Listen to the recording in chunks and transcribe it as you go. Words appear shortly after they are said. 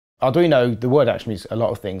Arduino, the word actually means a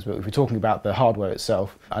lot of things, but if we're talking about the hardware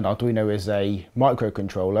itself, an Arduino is a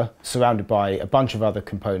microcontroller surrounded by a bunch of other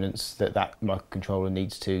components that microcontroller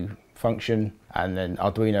needs to function. And then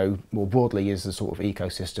Arduino more broadly is the sort of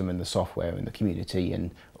ecosystem and the software and the community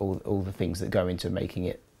and all the things that go into making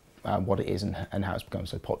it what it is and how it's become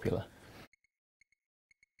so popular.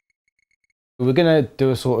 We're going to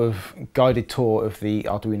do a sort of guided tour of the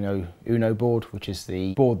Arduino Uno board, which is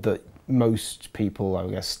the board that most people, I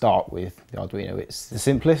guess, start with the Arduino. It's the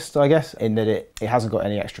simplest, I guess, in that it hasn't got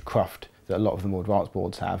any extra cruft that a lot of the more advanced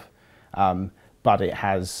boards have, but it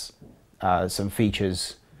has some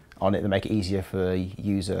features on it that make it easier for the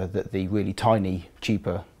user that the really tiny,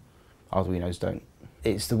 cheaper Arduinos don't.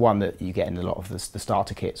 It's the one that you get in a lot of the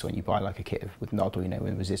starter kits when you buy like a kit with an Arduino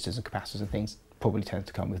and resistors and capacitors and things. Probably tends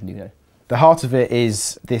to come with Uno. The heart of it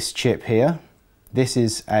is this chip here. This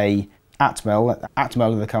is a Atmel.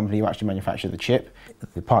 Atmel are the company who actually manufacture the chip.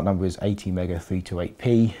 The part number is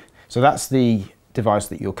ATmega328P. So that's the device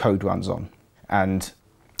that your code runs on. And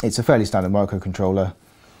it's a fairly standard microcontroller.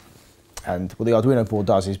 And what the Arduino board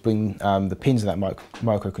does is bring the pins of that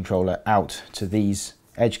microcontroller out to these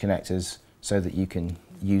edge connectors so that you can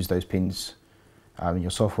use those pins in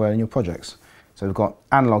your software and your projects. So we've got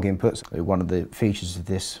analog inputs. One of the features of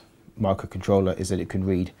this microcontroller is that it can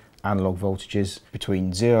read analog voltages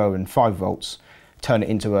between 0 and 5 volts, turn it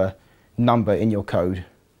into a number in your code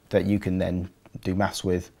that you can then do maths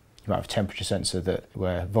with. You might have a temperature sensor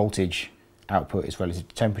where voltage output is relative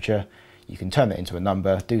to temperature. You can turn that into a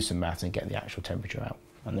number, do some maths and get the actual temperature out,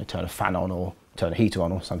 and then turn a fan on or turn a heater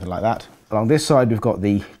on or something like that. Along this side we've got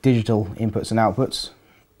the digital inputs and outputs.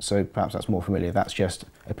 So perhaps that's more familiar. That's just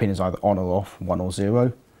a pin is either on or off, 1 or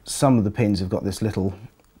 0. Some of the pins have got this little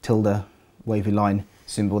tilde wavy line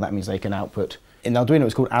symbol. That means they can output. In Arduino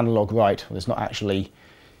it's called analog write. Well, it's not actually,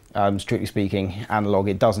 strictly speaking, analog.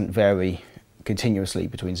 It doesn't vary continuously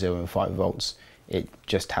between 0 and 5 volts. It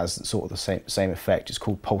just has sort of the same effect. It's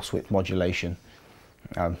called pulse width modulation.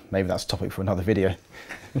 Maybe that's a topic for another video.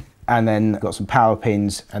 And then got some power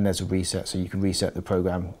pins and there's a reset, so you can reset the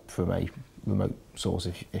program from a remote source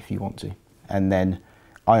if you want to. And then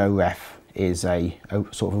IORef is a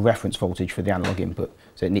sort of a reference voltage for the analog input.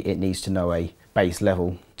 So it needs to know a base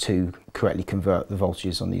level to correctly convert the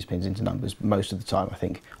voltages on these pins into numbers. Most of the time I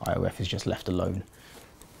think IORef is just left alone.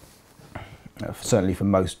 Certainly for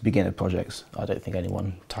most beginner projects, I don't think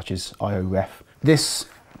anyone touches IORef. This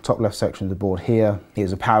top left section of the board here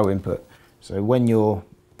is a power input. So when you're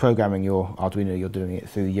programming your Arduino, you're doing it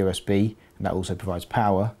through USB, and that also provides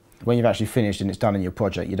power. When you've actually finished and it's done in your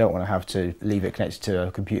project, you don't want to have to leave it connected to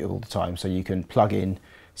a computer all the time. So you can plug in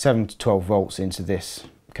 7 to 12 volts into this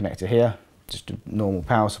connector here, just a normal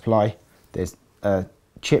power supply. There's a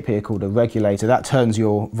chip here called a regulator. That turns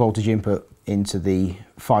your voltage input into the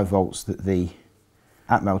 5 volts that the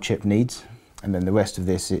Atmel chip needs. And then the rest of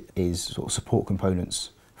this is sort of support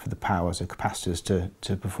components for the power, so capacitors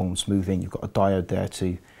to perform smoothing. You've got a diode there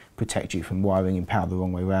to protect you from wiring in power the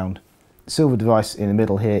wrong way around. The silver device in the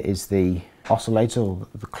middle here is the oscillator, or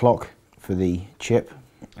the clock for the chip.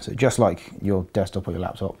 So just like your desktop or your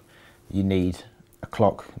laptop, you need a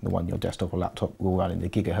clock. The one your desktop or laptop will run in the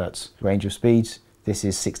gigahertz range of speeds. This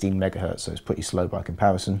is 16 megahertz, so it's pretty slow by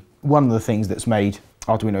comparison. One of the things that's made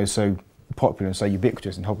Arduino so popular and so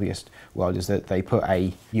ubiquitous in hobbyist world is that they put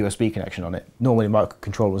a USB connection on it. Normally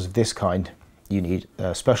microcontrollers of this kind, you need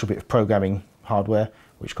a special bit of programming hardware,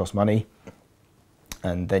 which costs money,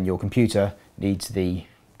 and then your computer needs the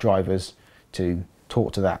drivers to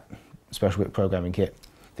talk to that special bit of programming kit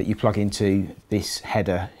that you plug into this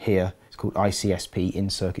header here. It's called ICSP,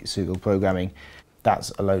 in-circuit serial programming.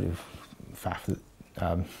 That's a load of faff that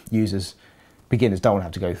beginners don't want to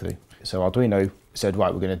have to go through. So Arduino said,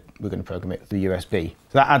 right, we're going to program it through USB.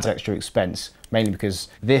 So that adds extra expense, mainly because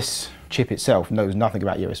this chip itself knows nothing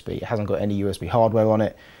about USB. It hasn't got any USB hardware on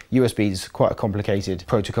it. USB is quite a complicated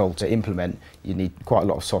protocol to implement. You need quite a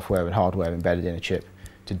lot of software and hardware embedded in a chip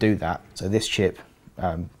to do that. So this chip,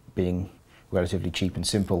 being relatively cheap and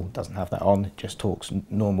simple, doesn't have that on. It just talks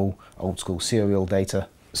normal, old school serial data.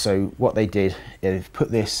 So what they did is put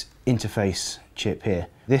this interface chip here.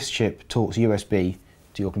 This chip talks USB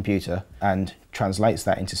to your computer and translates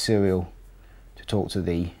that into serial to talk to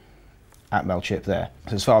the Atmel chip there.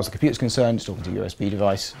 So as far as the computer's concerned, it's talking to a USB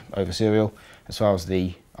device over serial. As far as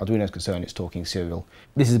the Arduino is concerned, it's talking serial.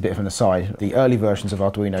 This is a bit of an aside. The early versions of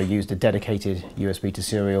Arduino used a dedicated USB to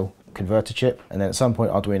serial converter chip, and then at some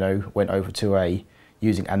point Arduino went over to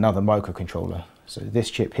using another microcontroller. So this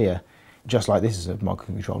chip here, just like this is a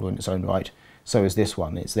microcontroller in its own right, so is this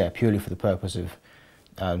one. It's there purely for the purpose of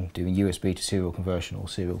doing USB to serial conversion or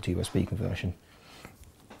serial to USB conversion.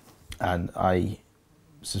 And I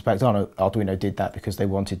suspect Arduino did that because they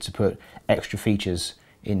wanted to put extra features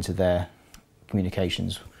into their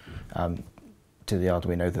communications to the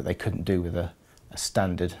Arduino that they couldn't do with a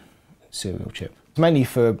standard serial chip. It's mainly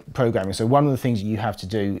for programming. So one of the things you have to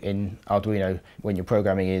do in Arduino when you're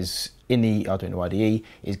programming is, in the Arduino IDE,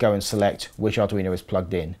 is go and select which Arduino is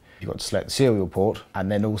plugged in. You've got to select the serial port,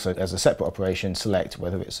 and then also as a separate operation select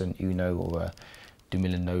whether it's an Uno or a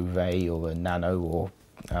Dumilinove or a Nano or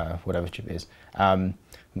whatever chip it is.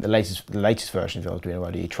 The latest version of the Arduino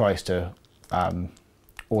IDE tries to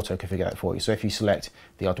auto-configure that for you. So if you select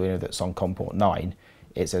the Arduino that's on COM port 9,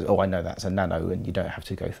 it says, oh, I know that's a Nano, and you don't have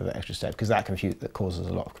to go through that extra step, because that causes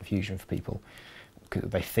a lot of confusion for people, because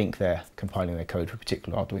they think they're compiling their code for a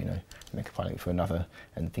particular Arduino and they're compiling it for another,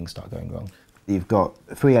 and things start going wrong. You've got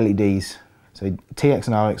 3 LEDs. So TX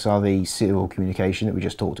and RX are the serial communication that we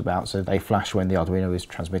just talked about, so they flash when the Arduino is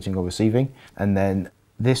transmitting or receiving. And then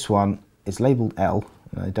this one is labelled L,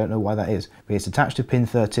 and I don't know why that is, but it's attached to pin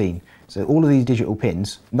 13. So all of these digital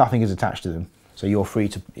pins, nothing is attached to them. So you're free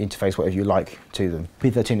to interface whatever you like to them.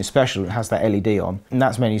 Pin 13 is special, it has that LED on, and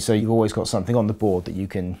that's mainly so you've always got something on the board that you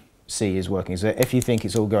can see is working. So if you think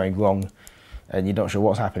it's all going wrong and you're not sure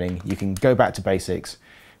what's happening, you can go back to basics,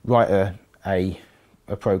 write a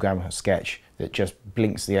program, a sketch that just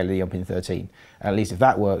blinks the LED on pin 13. And at least if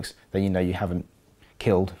that works, then you know you haven't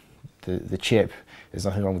killed the chip, there's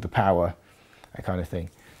nothing wrong with the power, that kind of thing.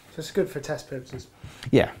 So it's good for test purposes.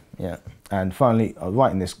 Yeah, yeah. And finally,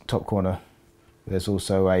 right in this top corner, there's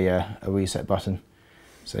also a reset button,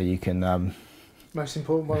 so you can... most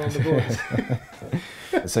important one on the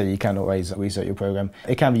board. So you can always reset your program.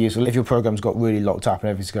 It can be useful if your program's got really locked up and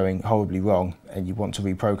everything's going horribly wrong and you want to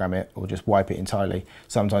reprogram it or just wipe it entirely.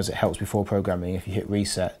 Sometimes it helps before programming if you hit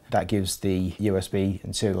reset. That gives the USB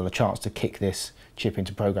and serial a chance to kick this chip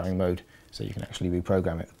into programming mode so you can actually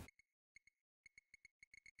reprogram it.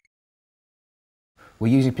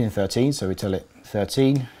 We're using pin 13, so we tell it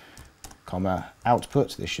 13, comma,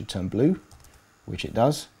 output. This should turn blue, which it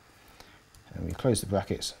does. And we close the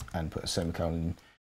brackets and put a semicolon in.